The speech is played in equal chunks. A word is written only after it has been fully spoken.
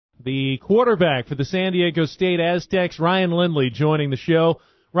the quarterback for the San Diego State Aztecs, Ryan Lindley, joining the show.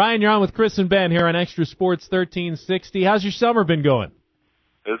 Ryan, you're on with Chris and Ben here on Extra Sports 1360. How's your summer been going?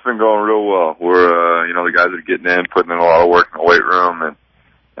 It's been going real well. We're, the guys are getting in, putting in a lot of work in the weight room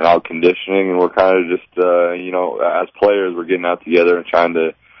and all conditioning, and we're kind of just, as players, we're getting out together and trying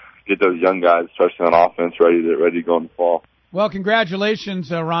to get those young guys, especially on offense, ready to go in the fall. Well,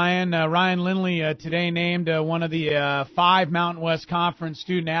 congratulations, Ryan. Ryan Lindley today named one of the 5 Mountain West Conference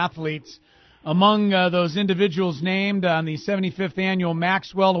student athletes among those individuals named on the 75th Annual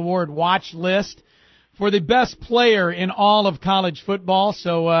Maxwell Award watch list for the best player in all of college football.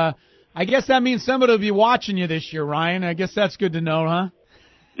 So I guess that means somebody will be watching you this year, Ryan. I guess that's good to know, huh?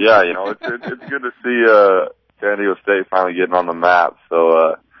 Yeah, it's good to see San Diego State finally getting on the map.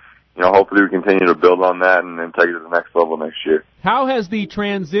 So, hopefully we continue to build on that and then take it to the next level next year. How has the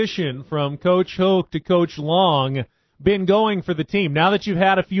transition from Coach Hoke to Coach Long been going for the team? Now that you've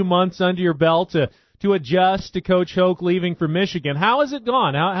had a few months under your belt to adjust to Coach Hoke leaving for Michigan, how has it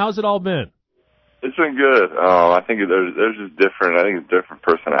gone? How's it all been? It's been good. I think there's just different. I think it's different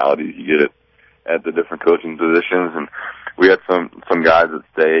personalities you get at the different coaching positions, and we had some guys that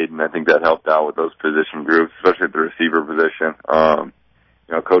stayed, and I think that helped out with those position groups, especially at the receiver position.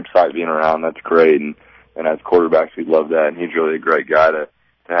 Coach Sight being around, that's great, and as quarterbacks, we love that, and he's really a great guy to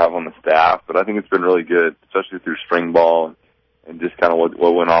have on the staff. But I think it's been really good, especially through spring ball and just kind of what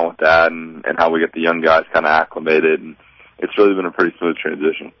went on with that and how we get the young guys kind of acclimated, and it's really been a pretty smooth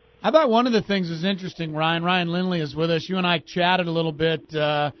transition. I thought one of the things was interesting, Ryan. Ryan Lindley is with us. You and I chatted a little bit.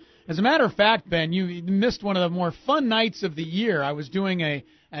 As a matter of fact, Ben, you missed one of the more fun nights of the year. I was doing an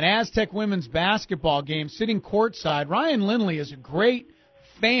Aztec women's basketball game, sitting courtside. Ryan Lindley is a great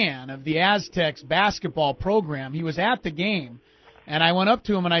fan of the Aztecs basketball program. He was at the game, and I went up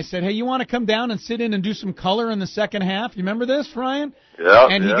to him and I said, "Hey, you want to come down and sit in and do some color in the second half?" You remember this, Ryan? Yeah.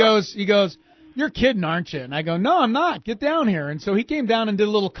 And he goes, "You're kidding, aren't you?" And I go, "No, I'm not. Get down here." And so he came down and did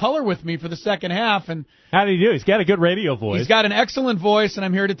a little color with me for the second half. And how did he do? He's got a good radio voice. He's got an excellent voice, and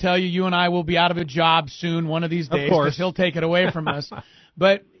I'm here to tell you, you and I will be out of a job soon, one of these days, because he'll take it away from us.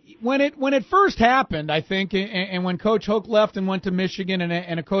 But when it first happened, I think, and when Coach Hoke left and went to Michigan,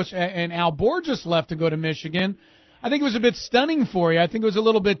 and Al Borges left to go to Michigan, I think it was a bit stunning for you. I think it was a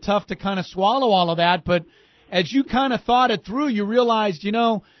little bit tough to kind of swallow all of that. But as you kind of thought it through, you realized,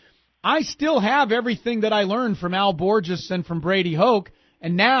 I still have everything that I learned from Al Borges and from Brady Hoke,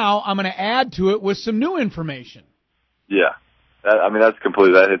 and now I'm going to add to it with some new information. Yeah. That's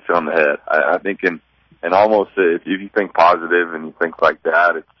completely, that hits it on the head. I think and almost if you think positive and you think like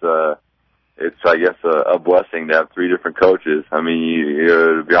that, it's I guess a blessing to have 3 different coaches. I mean, you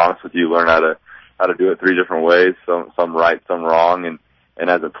to be honest with you, learn how to do it 3 different ways, some right, some wrong, and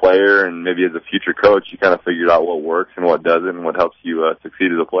as a player and maybe as a future coach, you kind of figured out what works and what doesn't and what helps you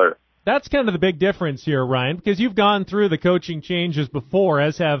succeed as a player. That's kind of the big difference here, Ryan, because you've gone through the coaching changes before,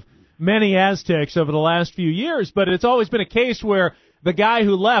 as have many Aztecs over the last few years, but it's always been a case where the guy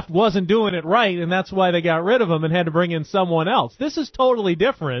who left wasn't doing it right, and that's why they got rid of him and had to bring in someone else. This is totally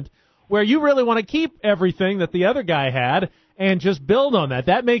different, where you really want to keep everything that the other guy had and just build on that.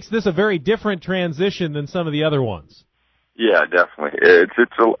 That makes this a very different transition than some of the other ones. Yeah, definitely.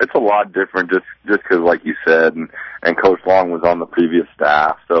 It's a lot different just because, like you said, and Coach Long was on the previous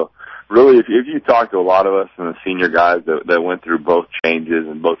staff. So really, if you talk to a lot of us and the senior guys that went through both changes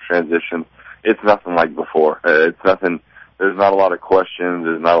and both transitions, it's nothing like before. It's nothing. There's not a lot of questions.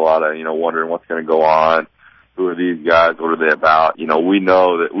 There's not a lot of, wondering what's going to go on. Who are these guys? What are they about? We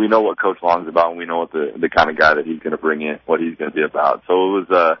know what Coach Long's about, and we know what the kind of guy that he's going to bring in, what he's going to be about. So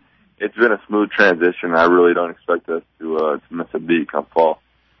it's been a smooth transition. I really don't expect us to miss a beat come fall.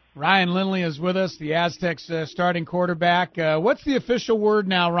 Ryan Lindley is with us, the Aztecs starting quarterback. What's the official word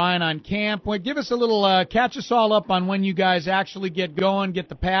now, Ryan, on camp? Give us a little, catch us all up on when you guys actually get going, get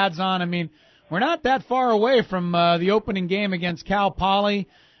the pads on. I mean, we're not that far away from the opening game against Cal Poly,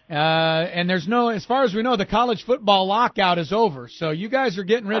 and there's as far as we know, the college football lockout is over. So you guys are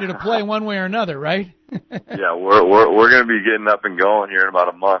getting ready to play one way or another, right? Yeah, we're going to be getting up and going here in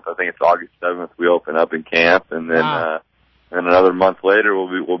about a month. I think it's August 7th we open up in camp, and then and another month later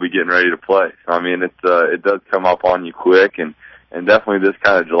we'll be getting ready to play. So, I mean, it does come up on you quick, and definitely this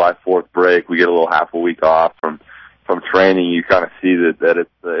kind of July 4th break, we get a little half a week off from training. You kind of see that it's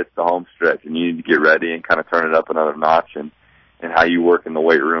the home stretch, and you need to get ready and kind of turn it up another notch and how you work in the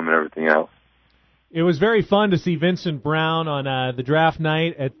weight room and everything else. It was very fun to see Vincent Brown on the draft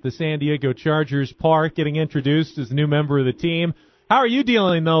night at the San Diego Chargers Park, getting introduced as a new member of the team. How are you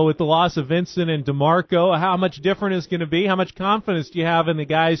dealing, though, with the loss of Vincent and DeMarco? How much different is it going to be? How much confidence do you have in the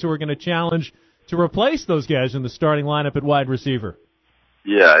guys who are going to challenge to replace those guys in the starting lineup at wide receiver?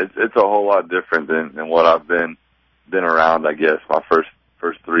 Yeah, it's a whole lot different than what I've been around, I guess, my first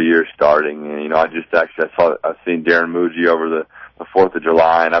 3 years starting. And, I've seen Darren Muji over the 4th of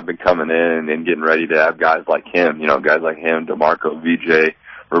July, and I've been coming in and getting ready to have guys like him, guys like him, DeMarco, VJ,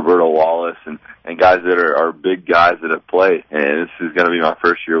 Roberto Wallace, and guys that are big guys that have played. And this is going to be my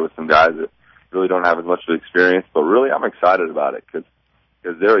first year with some guys that really don't have as much of experience, but really I'm excited about it because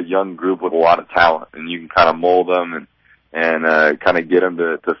they're a young group with a lot of talent, and you can kind of mold them and kind of get them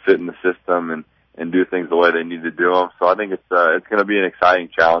to fit in the system and do things the way they need to do them. So I think it's going to be an exciting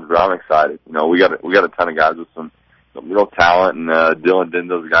challenge, but I'm excited. We got a ton of guys with some real talent, and Dylan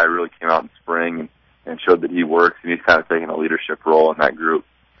Dendo's a guy who really came out in spring and showed that he works, and he's kind of taking a leadership role in that group.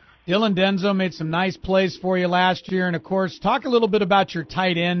 Dylan Denzo made some nice plays for you last year, and of course, talk a little bit about your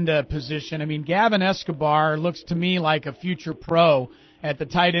tight end position. I mean, Gavin Escobar looks to me like a future pro at the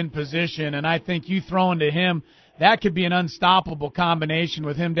tight end position, and I think you throwing to him, that could be an unstoppable combination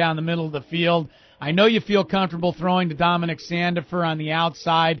with him down the middle of the field. I know you feel comfortable throwing to Dominic Sandifer on the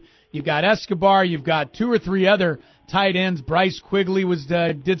outside. You've got Escobar. You've got 2 or 3 other tight ends. Bryce Quigley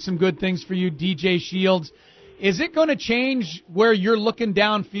did some good things for you. DJ Shields. Is it going to change where you're looking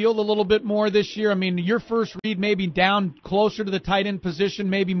downfield a little bit more this year? I mean, your first read maybe down closer to the tight end position,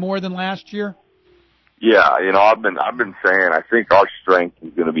 maybe more than last year? Yeah, I've been saying I think our strength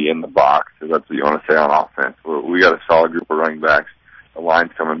is going to be in the box, if that's what you want to say on offense. We got a solid group of running backs. The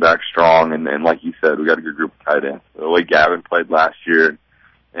line's coming back strong, and like you said, we got a good group of tight ends. The way Gavin played last year,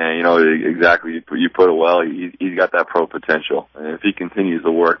 and exactly, you put it well. He's got that pro potential, and if he continues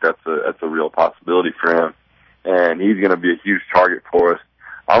to work, that's a real possibility for him. And he's going to be a huge target for us.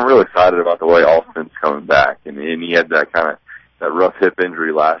 I'm really excited about the way Alston's coming back, and he had that rough hip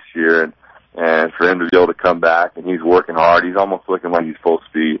injury last year, and for him to be able to come back, and he's working hard. He's almost looking like he's full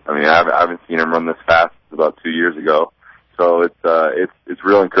speed. I mean, I haven't seen him run this fast since about 2 years ago, so it's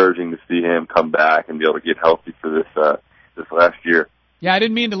real encouraging to see him come back and be able to get healthy for this last year. Yeah, I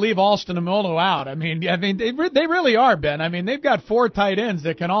didn't mean to leave Alston and Molo out. I mean, they really are, Ben. I mean, they've got 4 tight ends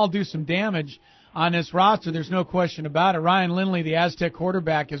that can all do some damage on this roster. There's no question about it. Ryan Lindley, the Aztec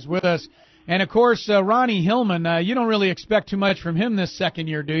quarterback, is with us. And, of course, Ronnie Hillman, you don't really expect too much from him this second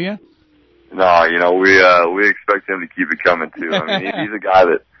year, do you? No, we expect him to keep it coming, too. I mean, he's a guy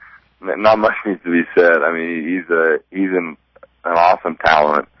that not much needs to be said. I mean, he's an awesome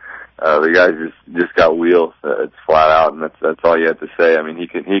talent. The guy's just got wheels. It's flat out, and that's all you have to say. I mean, he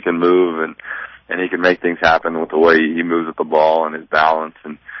can move and he can make things happen with the way he moves with the ball and his balance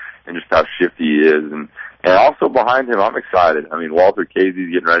and just how shifty he is. And also behind him, I'm excited. I mean, Walter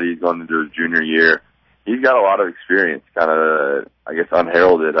Casey's getting ready. He's going into his junior year. He's got a lot of experience, kind of, I guess,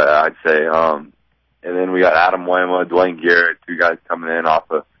 unheralded, I'd say. And then we got Adam Wema, Dwayne Garrett, 2 guys coming in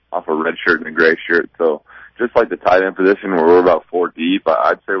off a red shirt and a gray shirt. So just like the tight end position where we're about 4 deep,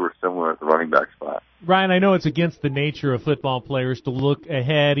 I'd say we're similar at the running back spot. Ryan, I know it's against the nature of football players to look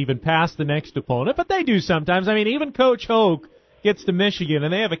ahead, even past the next opponent, but they do sometimes. I mean, even Coach Hoke gets to Michigan,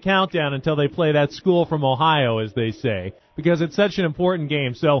 and they have a countdown until they play that school from Ohio, as they say, because it's such an important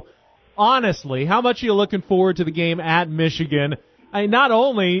game. So, honestly, how much are you looking forward to the game at Michigan? Not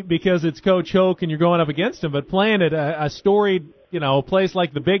only because it's Coach Hoke and you're going up against him, but playing at a storied, place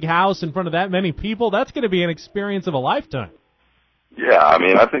like the Big House in front of that many people, that's going to be an experience of a lifetime. Yeah, I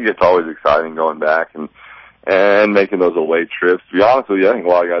mean, I think it's always exciting going back and making those away trips. To be honest with you, I think a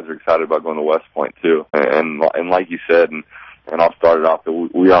lot of guys are excited about going to West Point, too. And like you said, and I'll start it off that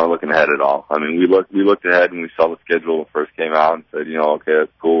we aren't looking ahead at all. I mean, we looked ahead and we saw the schedule when it first came out and said, okay,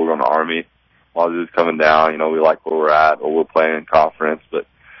 that's cool. We're going to Army. Wazoo's coming down. We like where we're at, or we're playing in conference. But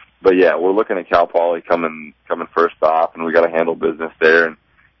yeah, we're looking at Cal Poly coming first off, and we got to handle business there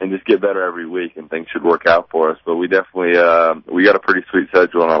and just get better every week, and things should work out for us. But we definitely we got a pretty sweet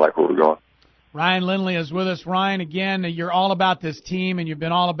schedule, and I like where we're going. Ryan Lindley is with us. Ryan, again, you're all about this team, and you've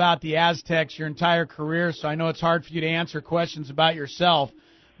been all about the Aztecs your entire career, so I know it's hard for you to answer questions about yourself.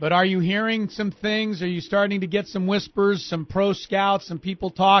 But are you hearing some things? Are you starting to get some whispers, some pro scouts, some people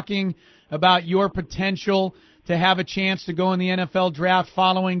talking about your potential to have a chance to go in the NFL draft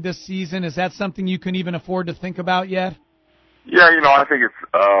following this season? Is that something you can even afford to think about yet? Yeah, I think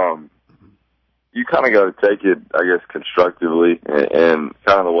it's you kind of got to take it, I guess, constructively, and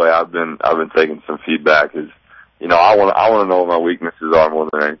kind of the way I've been taking some feedback is, I want to know what my weaknesses are more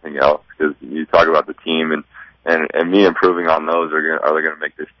than anything else, because you talk about the team and me improving on those are they going to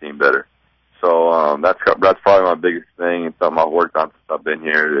make this team better. So that's probably my biggest thing, and something I've worked on since I've been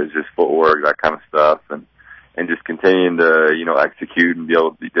here is just footwork, that kind of stuff, and just continuing to execute and be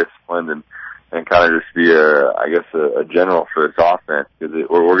able to be disciplined and kind of just be a general for this offense, because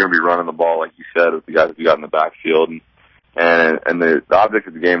we're going to be running the ball, like you said, with the guys we got in the backfield, and And the object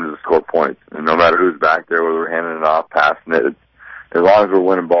of the game is to score points. And no matter who's back there, whether we're handing it off, passing it, as long as we're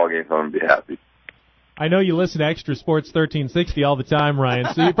winning ball games, I'm going to be happy. I know you listen to Extra Sports 1360 all the time,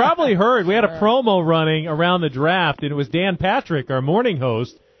 Ryan, so you probably heard we had a promo running around the draft, and it was Dan Patrick, our morning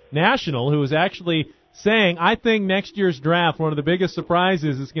host, national, who was actually saying, I think next year's draft, one of the biggest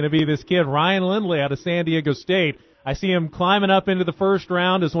surprises is going to be this kid, Ryan Lindley, out of San Diego State. I see him climbing up into the first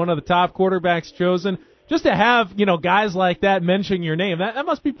round as one of the top quarterbacks chosen. Just to have, guys like that mention your name, that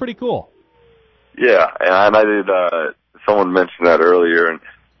must be pretty cool. Yeah, and I did, someone mentioned that earlier, and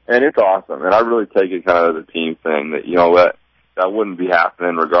it's awesome. And I really take it kind of as a team thing that, that wouldn't be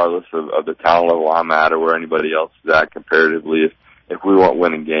happening regardless of the talent level I'm at or where anybody else is at comparatively if we weren't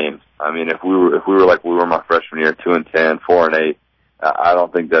winning games. I mean, if we were like we were my freshman year, 2-10, 4-8, I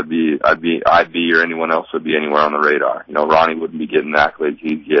don't think I'd be or anyone else would be anywhere on the radar. Ronnie wouldn't be getting the accolades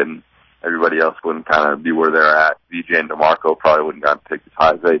he's getting. Everybody else wouldn't kind of be where they're at. VJ and DeMarco probably wouldn't have picked as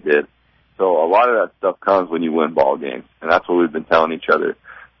high as they did. So a lot of that stuff comes when you win ball games, and that's what we've been telling each other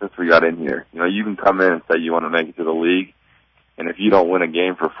since we got in here. You can come in and say you want to make it to the league, and if you don't win a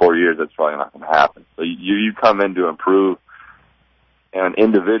game for 4 years, that's probably not going to happen. So you come in to improve, and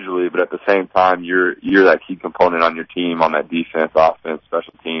individually, but at the same time, you're that key component on your team, on that defense, offense,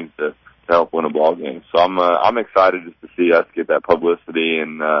 special teams to help win a ball game. So I'm excited just to see us get that publicity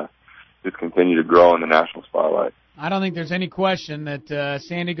and just continue to grow in the national spotlight. I don't think there's any question that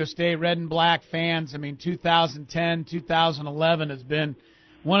San Diego State red and black fans, 2010, 2011 has been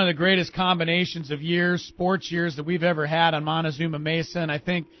one of the greatest combinations of years, sports years that we've ever had on Montezuma Mesa. And I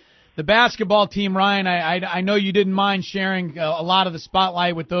think the basketball team, Ryan, I know you didn't mind sharing a lot of the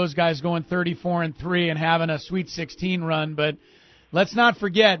spotlight with those guys going 34-3 and having a Sweet 16 run, but let's not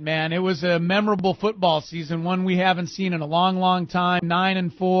forget, man, it was a memorable football season, one we haven't seen in a long, long time,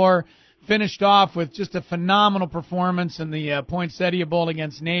 9-4. Finished off with just a phenomenal performance in the Poinsettia Bowl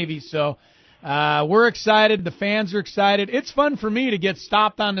against Navy. So we're excited. The fans are excited. It's fun for me to get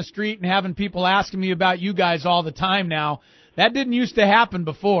stopped on the street and having people asking me about you guys all the time now. That didn't used to happen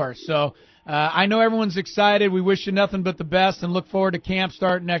before. So I know everyone's excited. We wish you nothing but the best and look forward to camp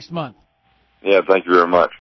starting next month. Yeah, thank you very much.